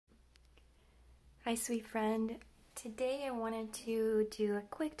Hi sweet friend. Today I wanted to do a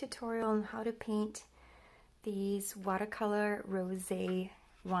quick tutorial on how to paint these watercolor rosé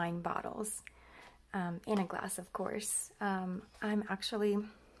wine bottles in a glass, of course. I'm actually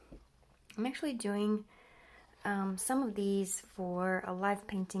doing some of these for a live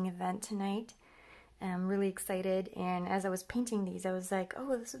painting event tonight. I'm really excited, and as I was painting these I was like,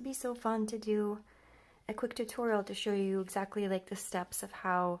 oh, this would be so fun to do a quick tutorial to show you exactly like the steps of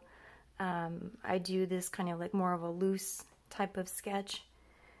how I do this kind of like more of a loose type of sketch.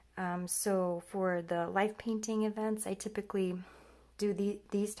 So for the live painting events, I typically do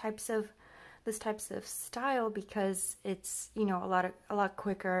this types of style because it's, you know, a lot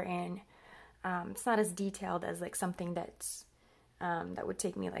quicker, and it's not as detailed as like something that's that would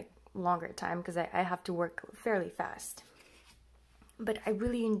take me like longer time because I have to work fairly fast. But I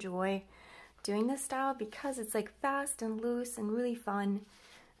really enjoy doing this style because it's like fast and loose and really fun.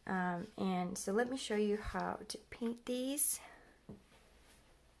 And so let me show you how to paint these.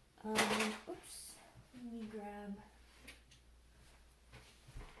 Oops, let me grab.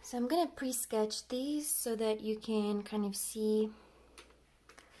 So I'm gonna pre-sketch these so that you can kind of see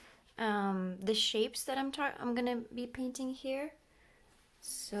the shapes that I'm gonna be painting here.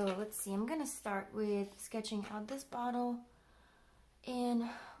 So let's see, I'm gonna start with sketching out this bottle, and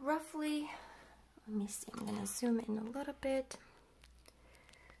roughly, let me see, I'm gonna zoom in a little bit.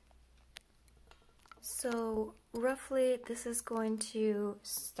 So roughly this is going to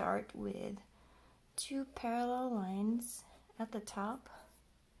start with 2 parallel lines at the top,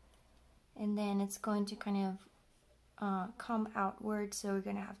 and then it's going to kind of come outward, so we're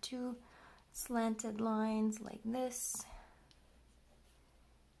going to have 2 slanted lines like this,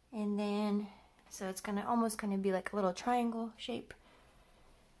 and then so it's going to almost kind of be like a little triangle shape.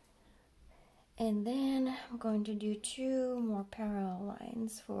 And then I'm going to do 2 more parallel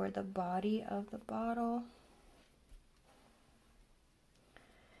lines for the body of the bottle.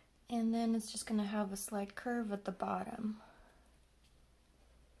 And then it's just going to have a slight curve at the bottom.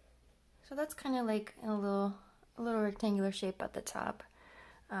 So that's kind of like a little rectangular shape at the top.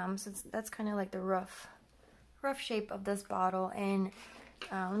 So that's kind of like the rough shape of this bottle. And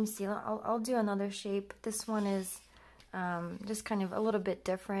let me see, I'll do another shape. This one is just kind of a little bit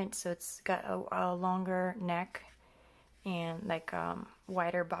different, so it's got a longer neck and like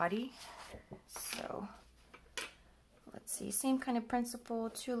wider body. So let's see, same kind of principle,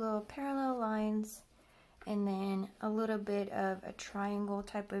 2 little parallel lines, and then a little bit of a triangle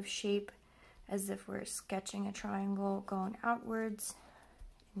type of shape, as if we're sketching a triangle going outwards,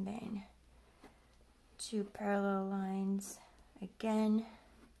 and then 2 parallel lines again,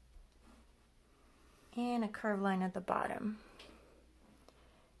 and a curved line at the bottom.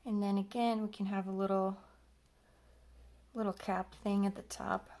 And then again we can have a little cap thing at the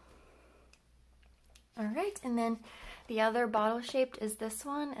top. Alright, and then the other bottle shaped is this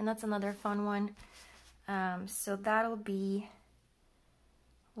one, and that's another fun one. So that'll be,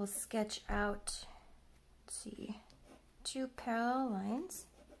 we'll sketch out, let's see, 2 parallel lines,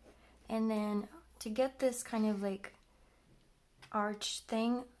 and then to get this kind of like arch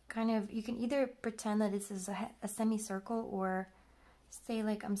thing, kind of, you can either pretend that this is a semicircle, or say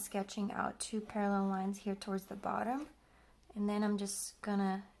like I'm sketching out 2 parallel lines here towards the bottom, and then I'm just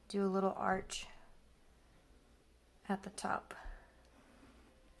gonna do a little arch at the top.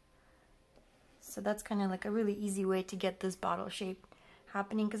 So that's kind of like a really easy way to get this bottle shape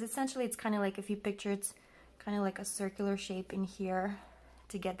happening, because essentially it's kind of like, if you picture, it's kind of like a circular shape in here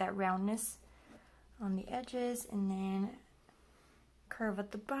to get that roundness on the edges, and then curve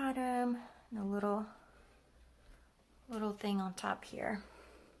at the bottom, and a little thing on top here.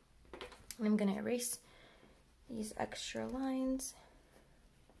 And I'm gonna erase these extra lines.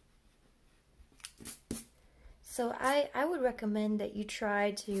 So I would recommend that you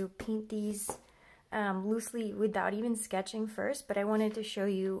try to paint these loosely without even sketching first, but I wanted to show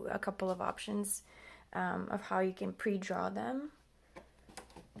you a couple of options of how you can pre-draw them,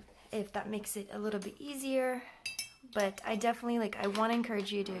 if that makes it a little bit easier. But I definitely, like, I want to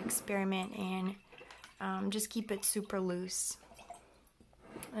encourage you to experiment and just keep it super loose.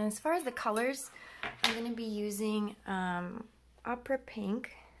 And as far as the colors, I'm going to be using Opera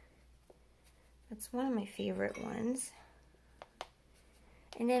Pink. That's one of my favorite ones.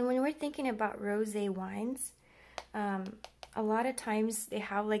 And then when we're thinking about rosé wines, a lot of times they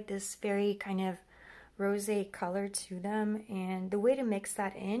have like this very kind of rosé color to them, and the way to mix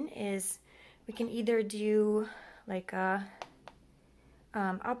that in is we can either do like a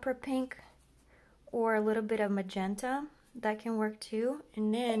opera pink or a little bit of magenta. That can work too,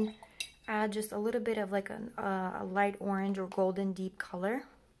 and then add just a little bit of like a light orange or golden deep color,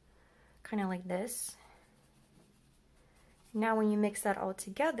 kind of like this. Now when you mix that all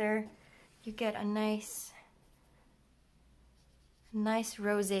together, you get a nice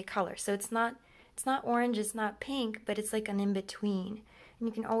rosé color. So it's not orange, it's not pink, but it's like an in-between. And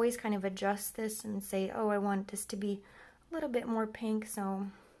you can always kind of adjust this and say, oh, I want this to be a little bit more pink, so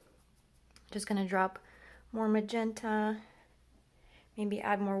I'm just gonna drop more magenta, maybe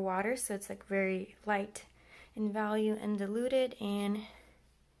add more water so it's like very light in value and diluted. And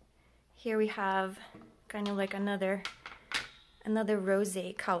here we have kind of like another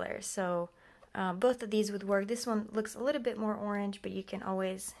rosé color. So both of these would work. This one looks a little bit more orange, but you can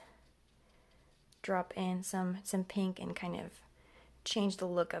always drop in some pink and kind of change the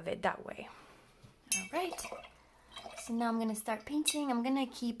look of it that way. All right, so now I'm gonna start painting. I'm gonna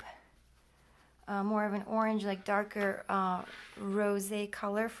keep more of an orange, like darker rosé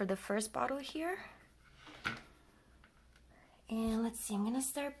color for the first bottle here. And let's see, I'm gonna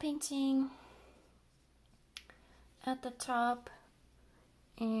start painting at the top,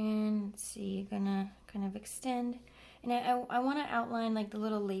 and let's see, gonna kind of extend, and I want to outline like the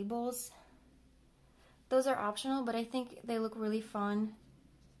little labels. Those are optional, but I think they look really fun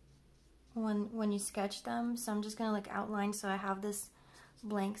when you sketch them. So I'm just gonna like outline so I have this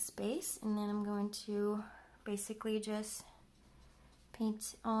blank space, and then I'm going to basically just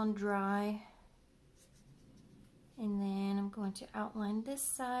paint on dry, and then I'm going to outline this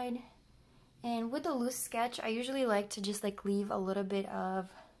side. And with a loose sketch, I usually like to just like leave a little bit of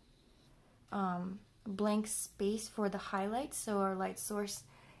blank space for the highlights, so our light source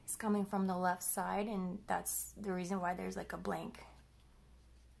is coming from the left side, and that's the reason why there's like a blank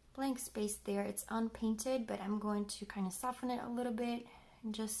space there. It's unpainted, but I'm going to kind of soften it a little bit,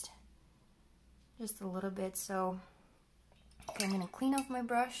 and just a little bit. So okay, I'm gonna clean off my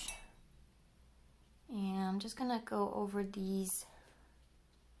brush, and I'm just gonna go over these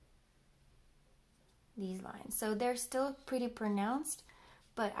lines. So they're still pretty pronounced,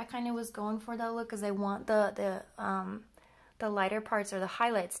 but I kind of was going for that look because I want the lighter parts or the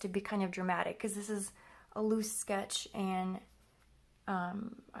highlights to be kind of dramatic, because this is a loose sketch, and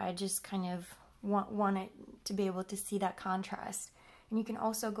I just kind of want it to be able to see that contrast. And you can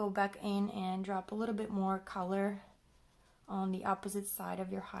also go back in and drop a little bit more color on the opposite side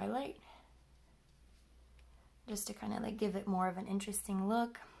of your highlight, just to kind of like give it more of an interesting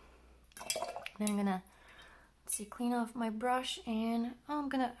look. Then I'm gonna, let's see, clean off my brush, and I'm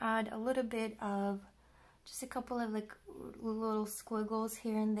gonna add a little bit of, just a couple of like little squiggles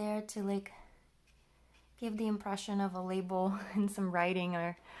here and there to like give the impression of a label and some writing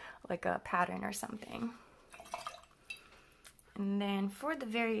or like a pattern or something. And then for the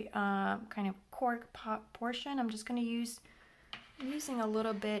very kind of cork portion, I'm just gonna I'm using a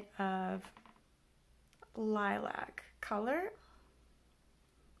little bit of lilac color.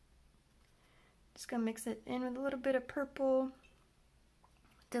 Just gonna mix it in with a little bit of purple,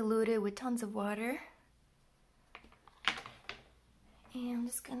 dilute it with tons of water. And I'm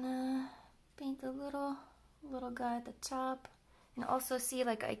just gonna paint the little guy at the top. And also see,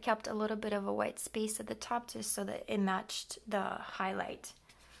 like, I kept a little bit of a white space at the top just so that it matched the highlight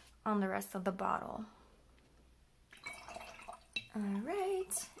on the rest of the bottle.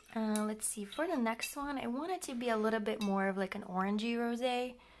 Alright, let's see, for the next one, I want it to be a little bit more of like an orangey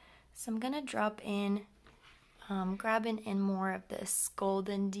rosé. So I'm gonna drop in, grabbing in more of this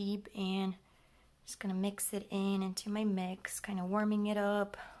golden deep, and just gonna mix it in into my mix, kind of warming it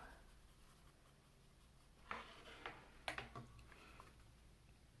up.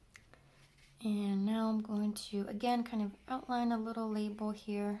 And now I'm going to, again, kind of outline a little label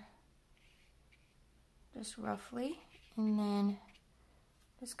here, just roughly, and then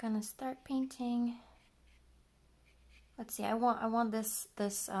just gonna start painting. Let's see, I want this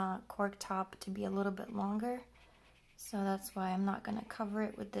cork top to be a little bit longer, so that's why I'm not gonna cover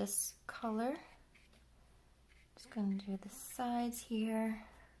it with this color. Just gonna do the sides here.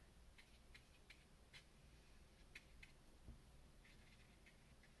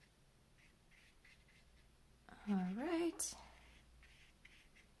 All right,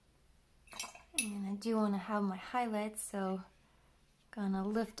 and I do want to have my highlights, so I'm gonna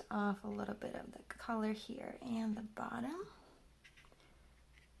lift off a little bit of the color here and the bottom.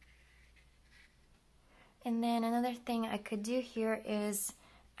 And then another thing I could do here is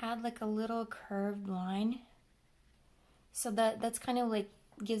add like a little curved line, so that's kind of like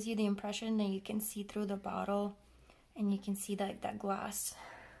gives you the impression that you can see through the bottle, and you can see that glass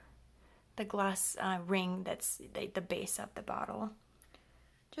ring that's the base of the bottle.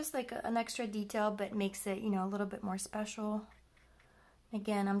 Just like an extra detail, but makes it, you know, a little bit more special.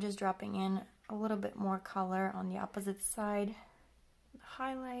 Again, I'm just dropping in a little bit more color on the opposite side, the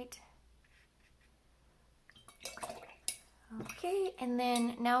highlight. Okay, and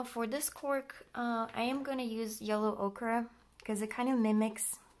then now for this cork, I am going to use yellow ochre because it kind of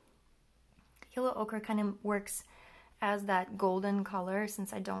mimics, yellow ochre kind of works as that golden color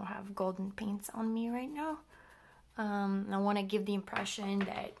since I don't have golden paints on me right now. I want to give the impression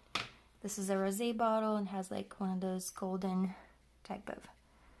that this is a rosé bottle and has like one of those golden type of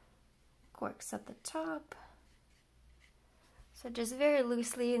corks at the top. So just very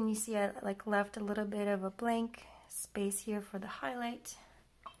loosely, and you see I like left a little bit of a blank space here for the highlight.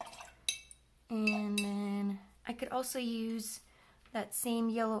 And then I could also use that same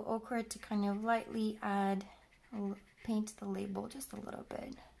yellow ochre to kind of lightly add, paint the label just a little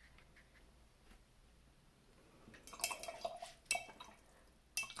bit.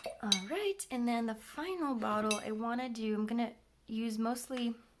 Alright, and then the final bottle I want to do, I'm going to use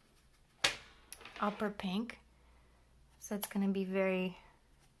mostly opera pink. So it's going to be very,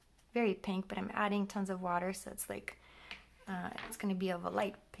 very pink, but I'm adding tons of water, so it's like, it's going to be of a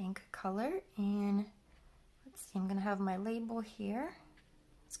light pink color. And let's see, I'm going to have my label here.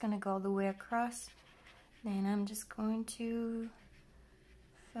 It's going to go all the way across. Then I'm just going to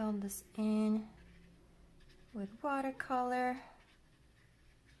fill this in with watercolor.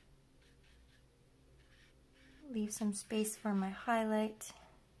 Leave some space for my highlight.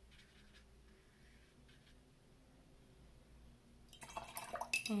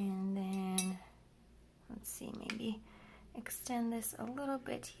 And then, let's see, maybe extend this a little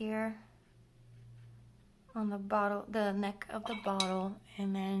bit here on the bottle, the neck of the bottle,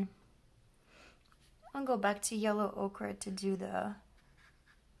 and then I'll go back to yellow ochre to do the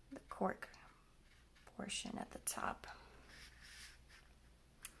cork portion at the top.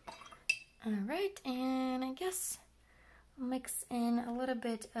 Alright, and I guess I'll mix in a little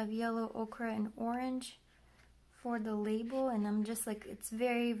bit of yellow ochre and orange for the label, and I'm just like, it's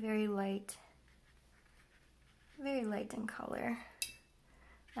very, very light in color.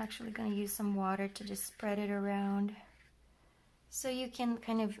 I'm actually going to use some water to just spread it around so you can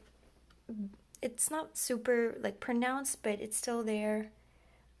kind of, it's not super like pronounced, but it's still there,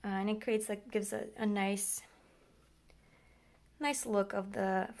 and it creates like, gives a nice look of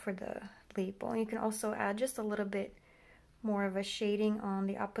for the label. And you can also add just a little bit more of a shading on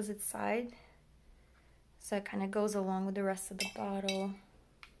the opposite side, so it kind of goes along with the rest of the bottle.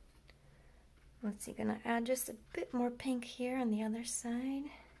 Let's see, gonna add just a bit more pink here on the other side.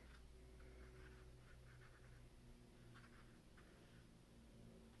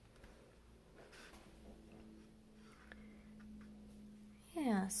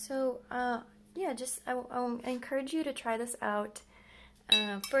 Yeah, so yeah, just I'll encourage you to try this out.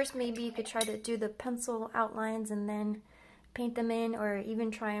 First, maybe you could try to do the pencil outlines and then paint them in, or even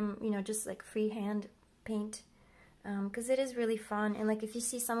try them, you know, just like freehand paint, because it is really fun. And like if you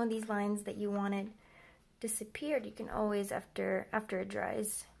see some of these lines that you wanted disappeared, you can always, after it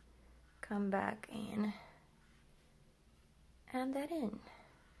dries, come back and add that in.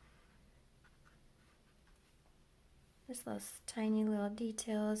 Just those tiny little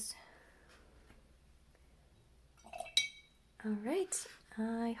details. Alright,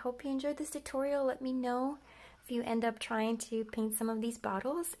 I hope you enjoyed this tutorial. Let me know if you end up trying to paint some of these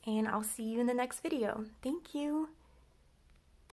bottles, and I'll see you in the next video. Thank you!